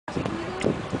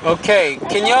Okay,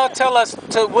 can y'all tell us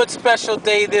what special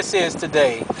day this is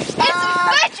today? It's a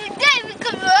special day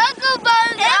because Barac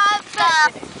Obama is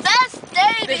the best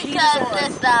day because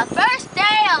it's the first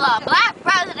day of a black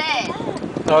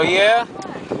president. Oh yeah?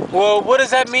 Well, what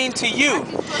does that mean to you?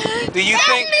 Do you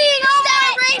think? That means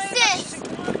stop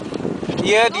racist.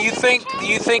 Yeah. Do you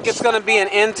think it's going to be an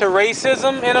end to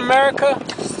racism in America?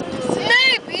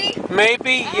 Maybe.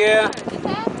 Maybe. Yeah.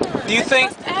 Do you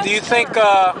think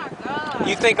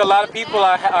a lot of people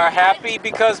are happy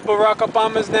because Barack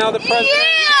Obama is now the president?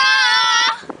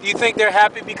 Yeah. Do you think they're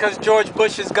happy because George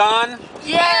Bush is gone?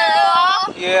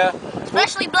 Yeah. Yeah.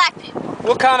 Especially black people.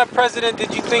 What kind of president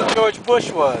did you think George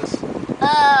Bush was?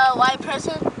 White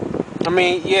president. I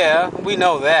mean, yeah, we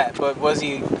know that, but was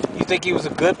he? You think he was a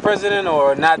good president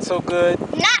or not so good?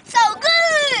 Not so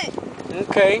good.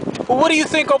 Okay. Well, what do you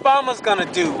think Obama's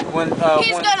gonna do when?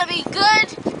 He's gonna be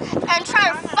good and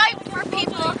try to fight for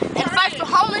people and fight for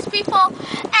homeless people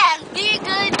and be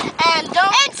good and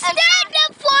stand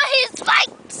up for his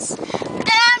rights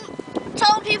and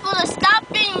tell people to stop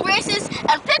being racist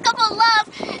and pick up a love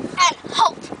and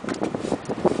hope.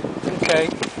 Okay.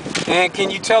 And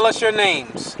can you tell us your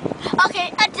names?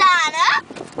 Okay, Adana.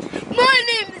 My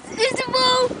name is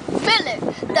Isabel Phillip,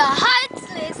 the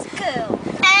heartless girl.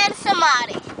 And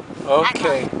Samadhi.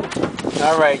 Okay.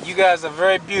 All right. You guys are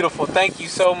very beautiful. Thank you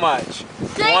so much.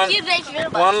 Thank you very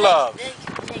much. One love.